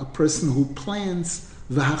 Hazoireya, a person who plants,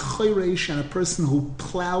 v'hachoresh, and a person who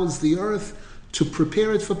plows the earth to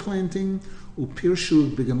prepare it for planting,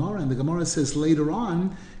 upirshu b'Gemara, and the Gemara says later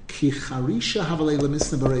on, ki charisha havalei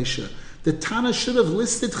lemisna baresha. The Tana should have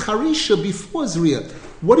listed charisha before Zriya.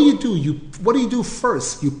 What do you do? What do you do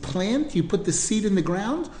first? You plant, you put the seed in the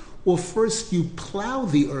ground, or first you plow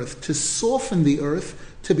the earth to soften the earth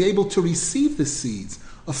to be able to receive the seeds?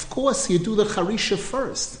 Of course, you do the charisha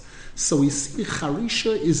first. So we see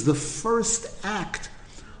charisha is the first act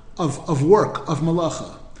of work, of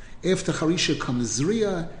malacha. After charisha comes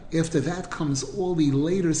zriya, after that comes all the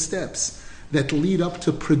later steps that lead up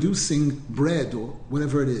to producing bread or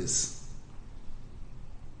whatever it is.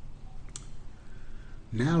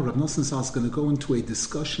 Now Rabbi Nasan is going to go into a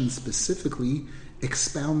discussion specifically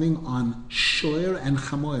expounding on shoer and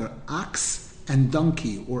chamoyer, ox and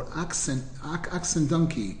donkey, or ox and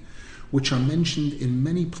donkey, which are mentioned in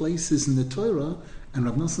many places in the Torah, and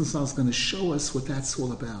Rabbi Nasan is going to show us what that's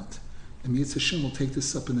all about. And Yetz Hashem will take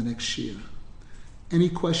this up in the next shiur. Any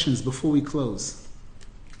questions before we close?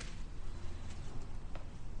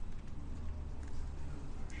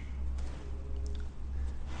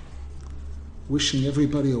 Wishing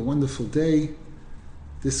everybody a wonderful day.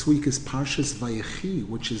 This week is Parshas Vayechi,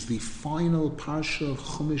 which is the final Parsha of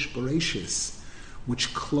Chumash Bereshis,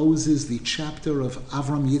 which closes the chapter of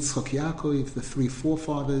Avram, Yitzchak, Yaakov, the 3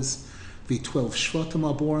 forefathers, the 12 Shvatim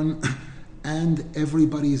are born, and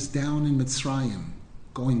everybody's down in Mitzrayim,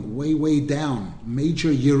 going way, way down, major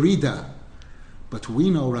Yoreh Deah. But we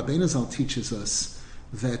know, Rabbi Nasan teaches us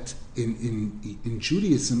that in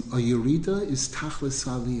Judaism, a Yoreh Deah is Tachlis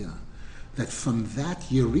Aliyah, that from that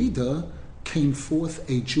Yoreh Deah came forth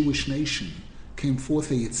a Jewish nation, came forth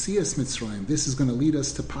a Yetzias Mitzrayim. This is going to lead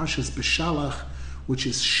us to Parshas Beshalach, which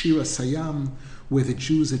is Shira Sayam, where the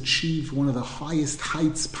Jews achieved one of the highest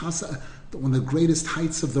heights, one of the greatest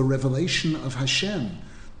heights of the revelation of Hashem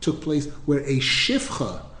took place, where a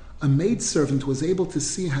shifcha, a maidservant, was able to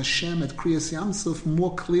see Hashem at Kriyas Yamsuf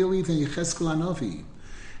more clearly than Yecheskel Hanavi.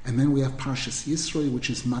 And then we have Parshas Yisro, which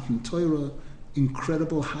is Matan Torah,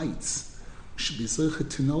 incredible heights. We should be zeicher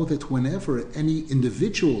to know that whenever any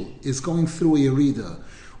individual is going through a Yoreh Deah,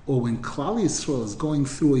 or when Klal Yisrael is going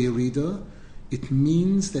through a Yoreh Deah, it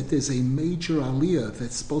means that there's a major aliyah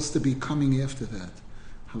that's supposed to be coming after that.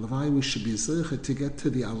 Halavai, we should be zeicher to get to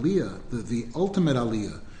the aliyah, the ultimate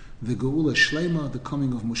aliyah, the Geula Shlema, the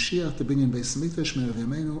coming of Moshiach, the Binyan Beis Hamikdash, Me'er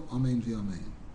V'yameinu, Amen V'yamein.